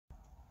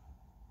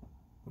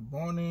Good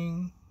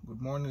morning,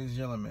 ladies and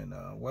gentlemen.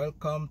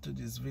 Welcome to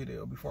this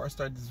video. Before I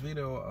start this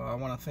video, I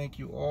want to thank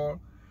you all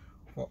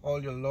for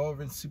all your love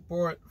and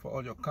support, for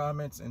all your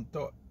comments and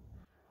thought.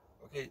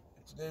 Okay,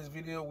 in today's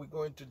video, we're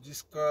going to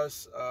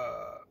discuss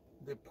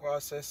the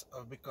process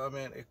of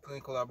becoming a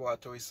clinical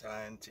laboratory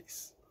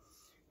scientist.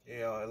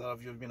 Okay, a lot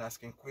of you have been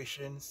asking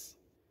questions,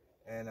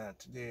 and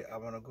today I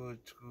want to go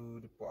through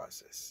the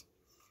process.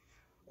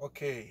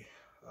 Okay,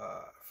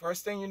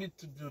 first thing you need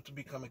to do to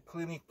become a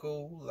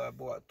clinical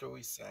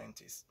laboratory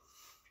scientist,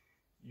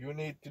 you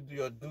need to do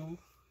your due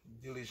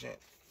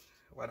diligence.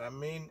 What I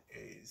mean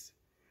is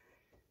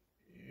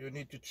you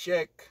need to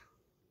check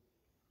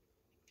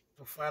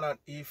to find out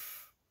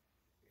if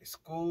a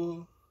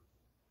school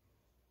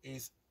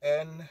is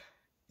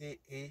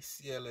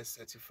NAACLS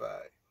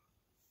certified.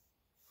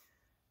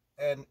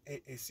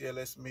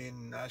 NAACLS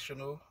means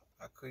National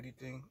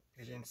Accrediting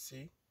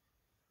Agency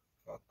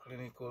for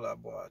Clinical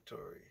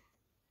Laboratory.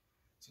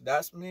 So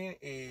that means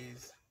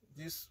is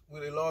this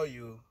will allow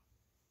you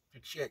to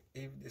check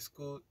if the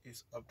school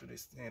is up to the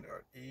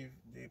standard, if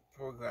the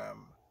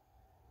program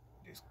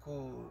the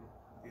school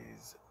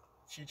is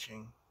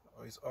teaching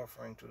or is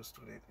offering to the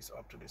student is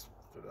up to the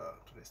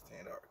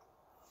standard.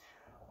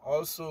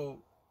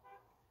 Also,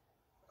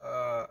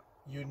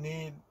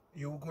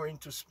 you're going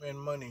to spend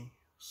money,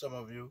 some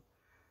of you,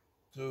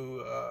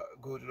 to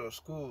go to those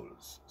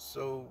schools.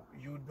 So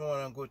you don't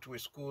want to go to a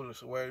school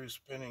where you're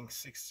spending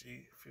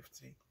 $60,000,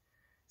 $50,000,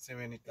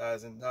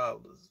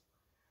 $70,000,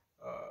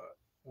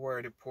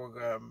 where the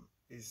program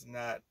is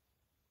not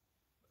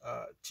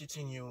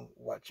teaching you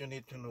what you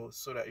need to know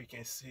so that you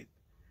can sit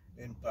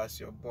and pass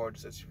your board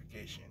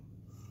certification.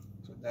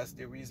 So that's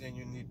the reason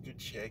you need to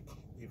check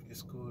if the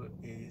school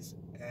is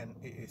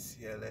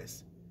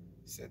NAACLS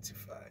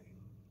certified.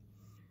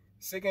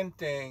 Second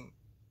thing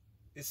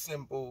is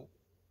simple.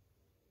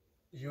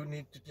 You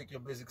need to take your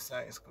basic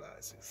science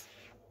classes.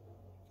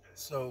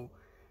 So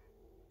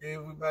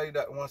everybody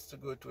that wants to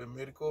go to a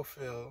medical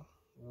field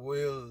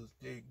will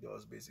take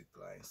those basic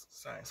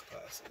science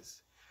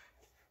classes.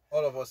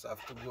 All of us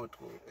have to go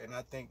through it, and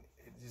I think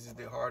this is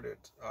the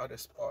hardest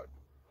part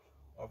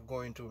of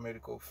going to a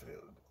medical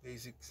field,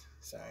 basic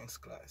science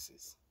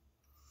classes.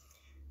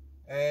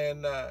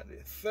 And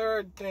the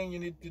third thing you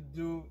need to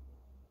do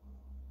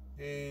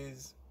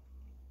is,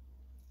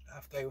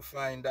 after you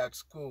find that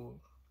school,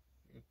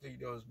 you take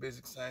those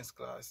basic science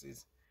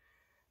classes,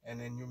 and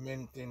then you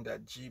maintain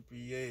that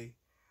GPA.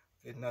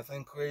 Okay,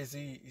 nothing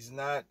crazy. It's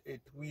not a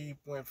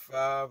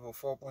 3.5 or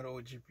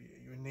 4.0 GPA.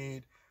 You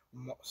need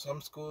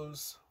some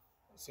schools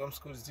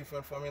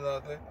different from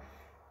another.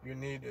 You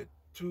need a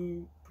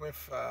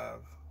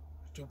 2.5,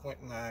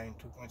 2.9,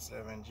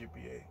 2.7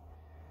 GPA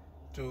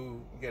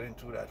to get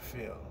into that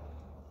field.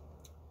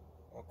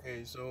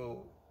 Okay,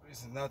 so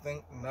it's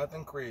nothing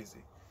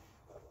crazy.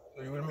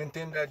 So you will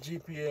maintain that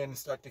GPA and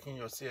start taking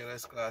your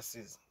CLS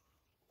classes.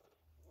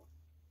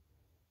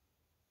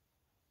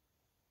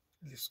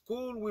 The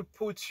school will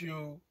put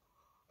you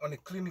on a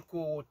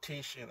clinical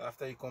rotation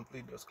after you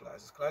complete those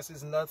classes. Class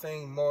is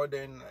nothing more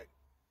than like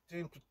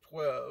 10 to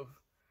 12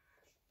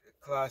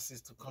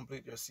 classes to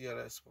complete your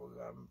CLS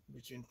program.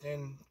 Between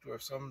 10,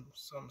 12,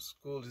 some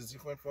schools is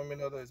different from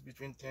another. It's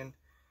between 10,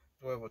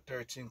 12 or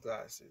 13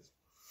 classes.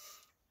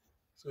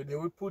 So they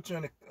will put you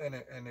in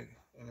a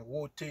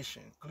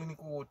rotation,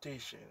 clinical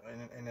rotation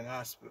in an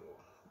hospital.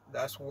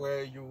 That's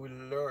where you will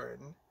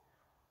learn,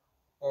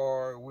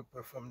 or we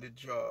perform the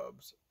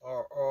jobs,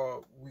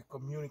 or we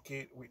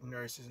communicate with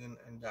nurses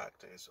and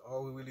doctors,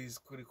 or we release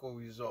critical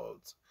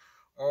results,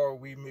 or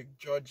we make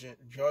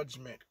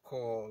judgment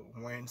call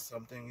when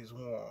something is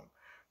wrong.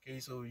 Okay,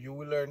 so you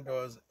will learn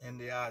those in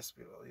the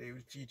hospital. They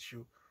will teach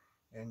you,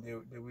 and they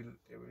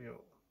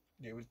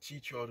will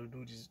teach you how to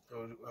do this,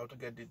 how to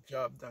get the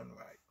job done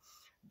right.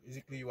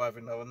 Basically, you have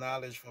enough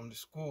knowledge from the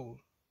school,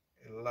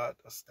 a lot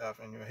of stuff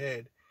in your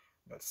head,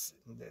 but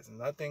there's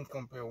nothing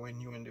compared when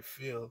you're in the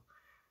field,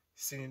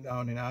 sitting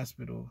down in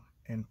hospital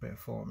and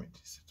perform it.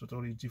 It's a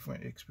totally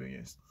different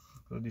experience.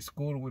 So the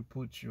school will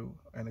put you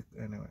in a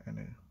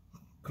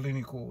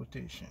clinical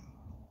rotation.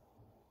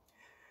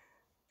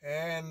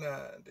 And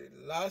the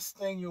last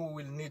thing you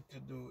will need to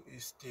do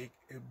is take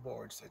a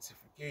board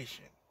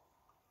certification.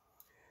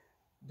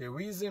 The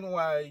reason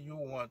why you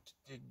want to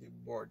take the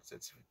board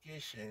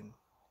certification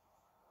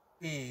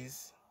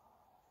is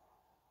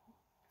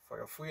for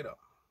your freedom.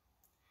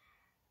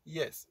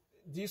 Yes,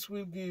 this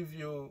will give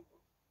you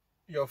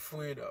your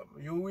freedom.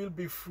 You will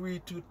be free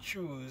to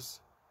choose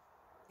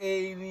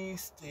any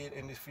state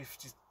in the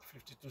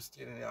 52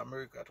 states in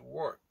America to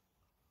work.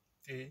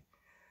 Okay?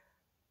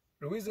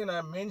 The reason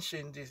I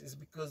mention this is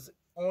because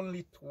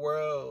only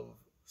 12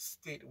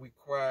 states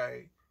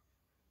require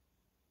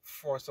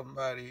for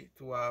somebody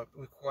to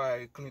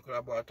require clinical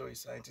laboratory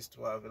scientists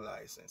to have a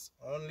license.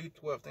 Only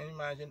 12. Can you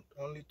imagine?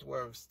 Only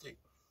 12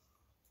 states.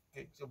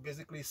 Okay, so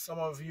basically some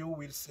of you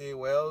will say,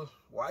 well,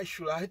 why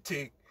should I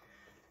take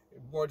a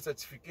board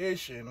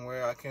certification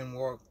where I can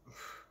work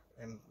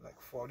in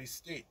like 40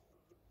 states,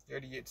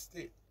 38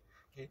 states?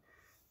 Okay,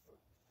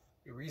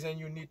 The reason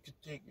you need to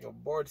take your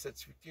board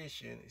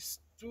certification is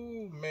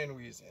two main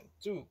reasons.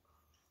 Two.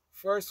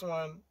 First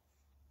one,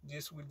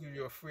 this will give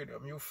you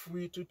freedom. You're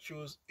free to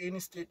choose any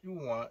state you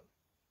want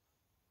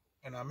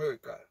in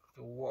America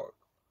to work.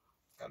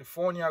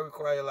 California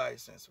require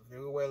license,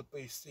 very well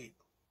paid state.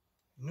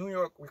 New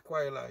York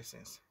require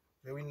license,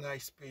 very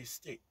nice paid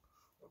state.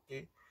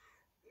 Okay,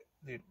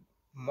 the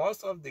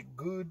most of the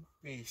good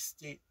paid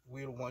state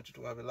will want you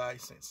to have a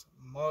license.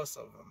 Most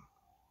of them.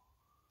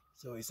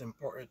 So it's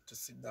important to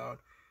sit down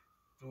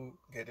to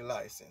get a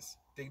license,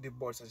 take the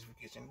board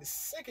certification. The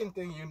second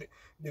thing you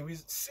need,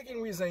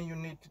 second reason you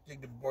need to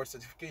take the board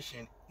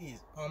certification is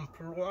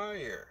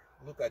employer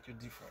look at you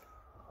different.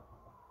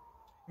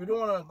 You don't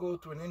want to go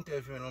to an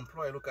interview and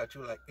employer look at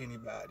you like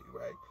anybody,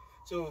 right?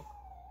 So,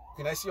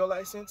 can I see your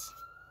license?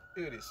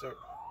 Here it is, sir.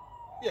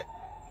 Yeah.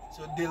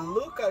 So they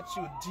look at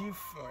you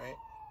different.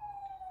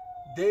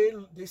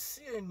 They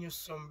see in you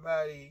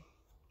somebody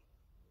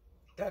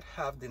that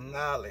have the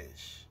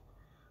knowledge,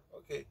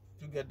 okay,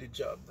 to get the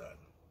job done.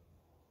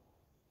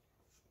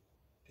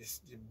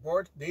 The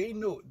board, they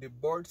know the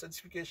board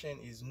certification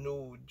is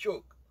no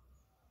joke.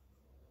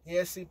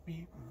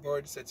 ASAP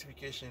board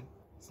certification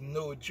is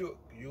no joke.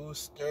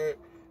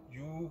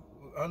 You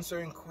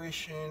answering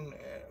question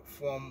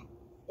from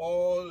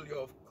all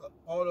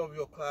of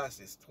your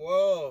classes,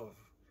 12,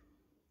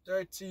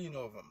 13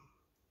 of them.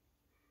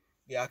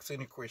 They ask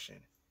any question,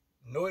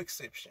 no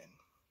exception.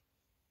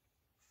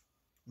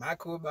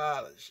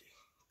 Microbiology,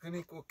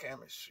 clinical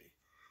chemistry,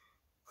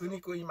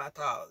 clinical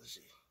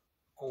hematology,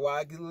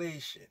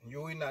 coagulation,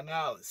 urine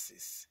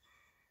analysis,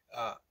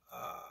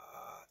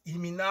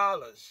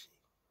 immunology.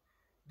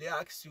 They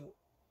ask you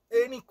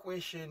any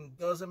question,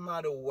 doesn't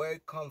matter where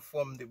it comes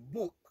from the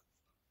book.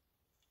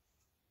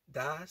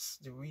 That's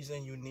the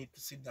reason you need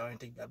to sit down and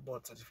take that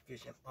board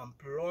certification.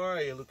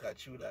 Employer look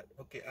at you that,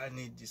 okay, I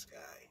need this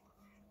guy.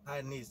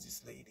 I need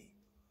this lady.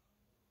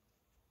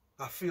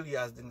 I feel he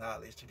has the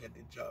knowledge to get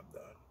the job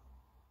done.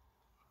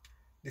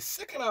 The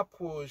second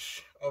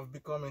approach of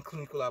becoming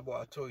clinical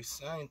laboratory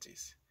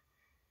scientist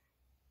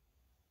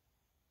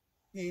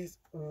is,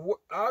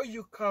 are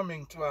you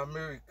coming to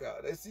America?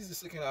 This is the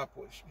second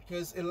approach,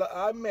 because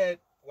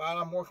while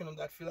I'm working on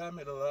that field, I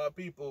met a lot of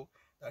people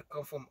that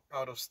come from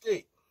out of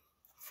state,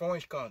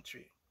 foreign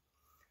country.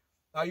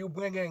 Are you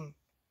bringing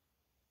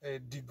a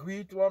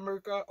degree to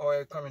America, or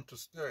are you coming to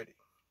study?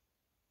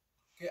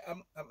 Okay,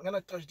 I'm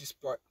gonna touch this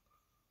part,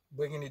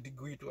 bringing a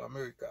degree to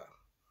America.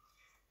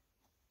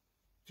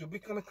 To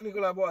become a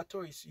clinical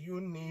laboratorist, you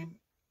need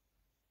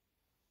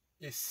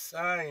a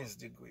science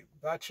degree,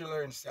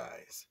 bachelor in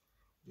science.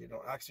 They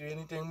don't ask you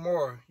anything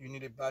more. You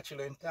need a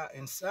bachelor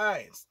in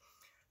science.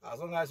 As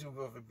long as you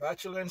have a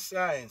bachelor in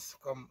science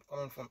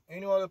coming from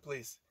any other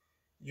place,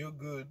 you're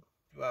good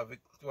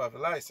to have a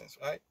license,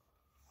 right?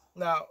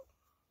 Now,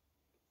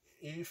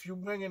 if you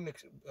bring in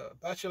a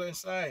bachelor in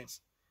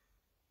science,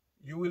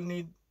 you will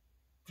need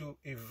to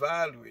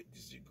evaluate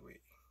this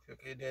degree.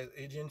 Okay, there's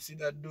agency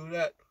that do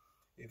that.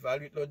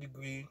 Evaluate your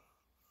degree.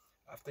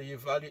 After you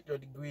evaluate your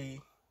degree,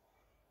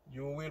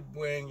 you will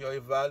bring your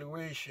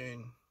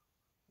evaluation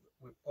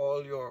with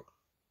all your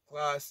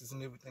classes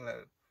and everything like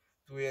that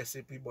to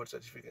ASAP board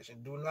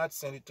certification. Do not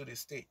send it to the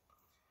state.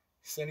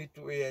 Send it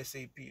to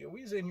ASAP. The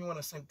reason you want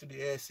to send it to the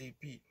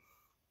ASAP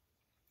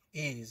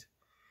is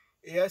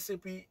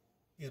ASAP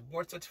is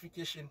board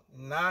certification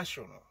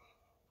national.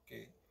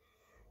 Okay.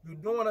 You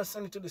don't want to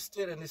send it to the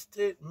state and the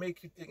state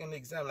make you take an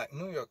exam like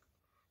New York.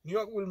 New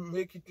York will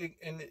make you take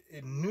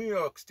a New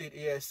York State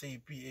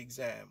ASAP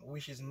exam,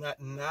 which is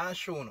not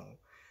national.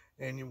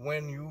 And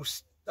when you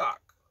stuck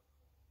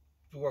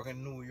to work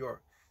in New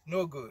York,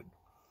 no good.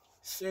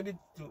 Send it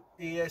to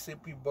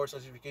ASAP board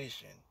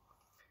certification.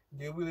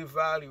 They will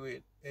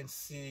evaluate and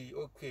see,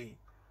 okay,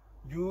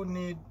 you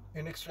need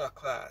an extra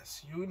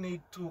class. You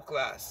need 2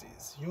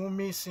 classes. You're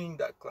missing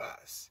that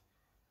class.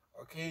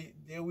 Okay,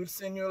 they will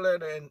send you a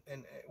letter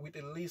and with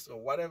a list of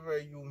whatever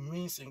you're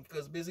missing,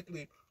 because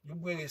basically you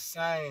bring a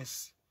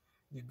science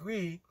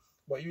degree,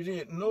 but you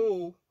didn't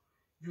know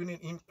you need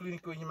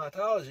clinical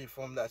hematology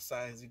from that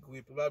science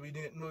degree. Probably you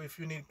didn't know if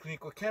you need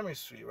clinical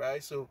chemistry,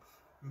 right? So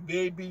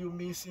maybe you're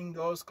missing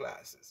those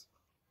classes.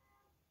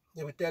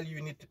 They will tell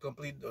you need to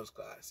complete those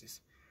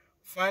classes.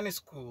 Find a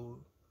school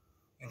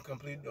and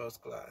complete those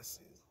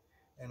classes,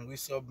 and we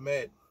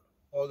submit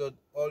all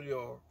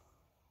your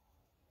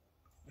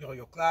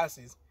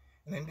classes,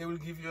 and then they will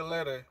give you a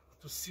letter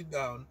to sit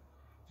down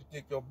to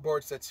take your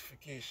board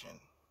certification.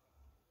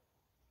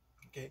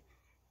 Okay,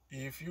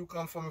 if you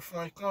come from a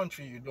foreign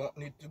country, you don't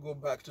need to go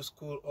back to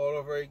school all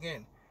over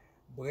again.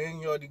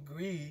 Bring your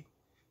degree,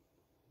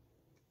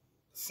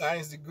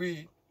 science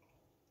degree,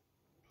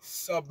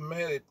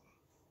 submit it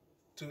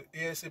to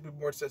ASAP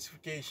board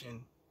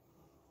certification,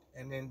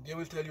 and then they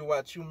will tell you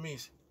what you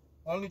miss.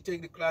 Only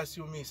take the class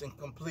you miss and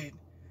complete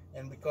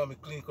and become a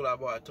clinical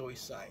laboratory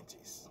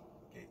scientist.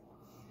 Okay.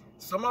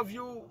 Some of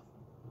you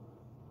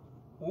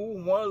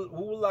who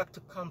would like to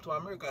come to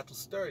America to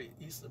study,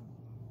 it's a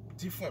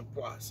different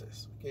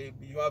process. Okay,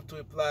 you have to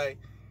apply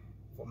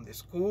from the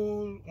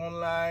school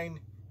online.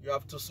 You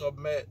have to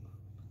submit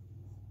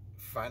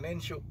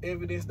financial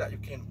evidence that you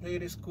can pay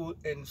the school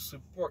and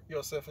support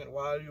yourself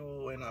while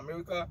you're in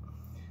America.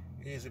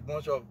 Is a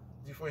bunch of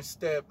different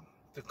steps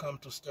to come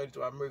to study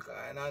to America.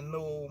 And I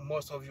know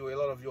most of you, a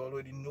lot of you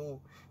already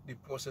know the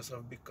process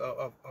of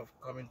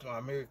coming to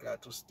America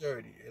to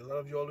study. A lot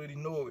of you already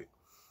know it.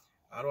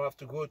 I don't have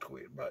to go through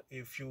it. But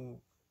if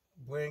you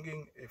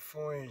bringing a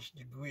foreign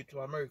degree to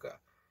America,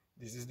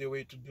 this is the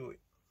way to do it.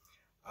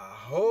 I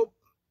hope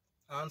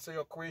I answer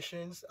your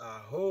questions.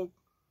 I hope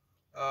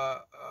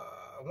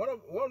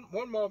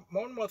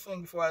one more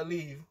thing before I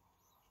leave.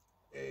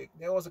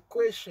 There was a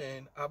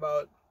question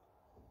about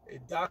a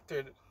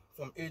doctor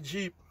from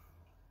Egypt,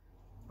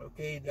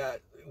 okay,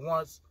 that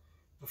wants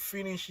to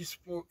finish his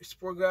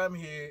program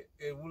here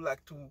and would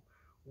like to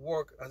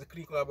work as a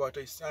clinical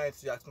laboratory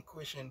scientist. He asked me a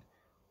question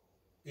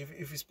if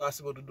it's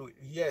possible to do it.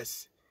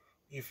 Yes,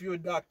 if you're a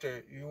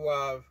doctor, you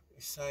have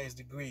a science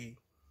degree,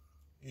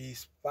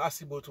 it's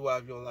possible to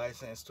have your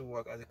license to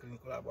work as a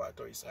clinical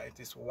laboratory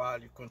scientist while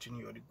you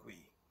continue your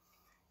degree.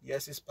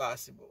 Yes, it's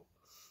possible.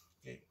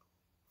 Okay,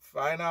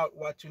 find out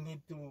what you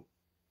need to,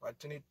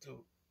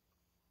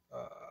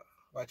 uh,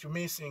 what you're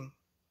missing,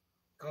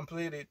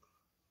 complete it,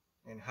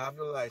 and have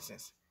your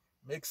license.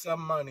 Make some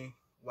money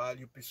while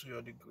you pursue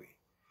your degree.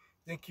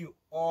 Thank you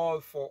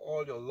all for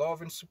all your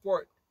love and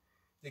support.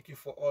 Thank you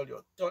for all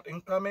your thoughts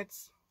and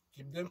comments.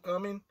 Keep them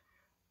coming.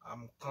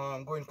 I'm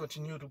going to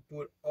continue to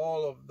put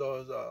all of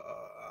those,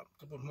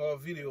 to put more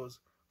videos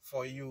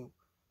for you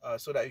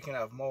so that you can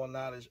have more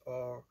knowledge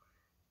or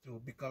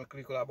to become a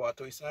clinical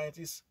laboratory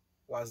scientist.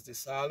 What's the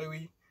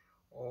salary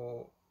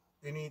or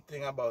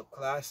anything about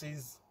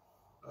classes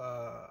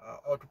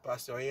or to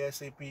pass your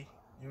ASAP,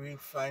 you will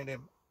find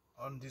them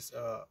on this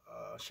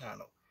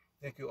channel.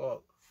 Thank you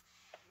all.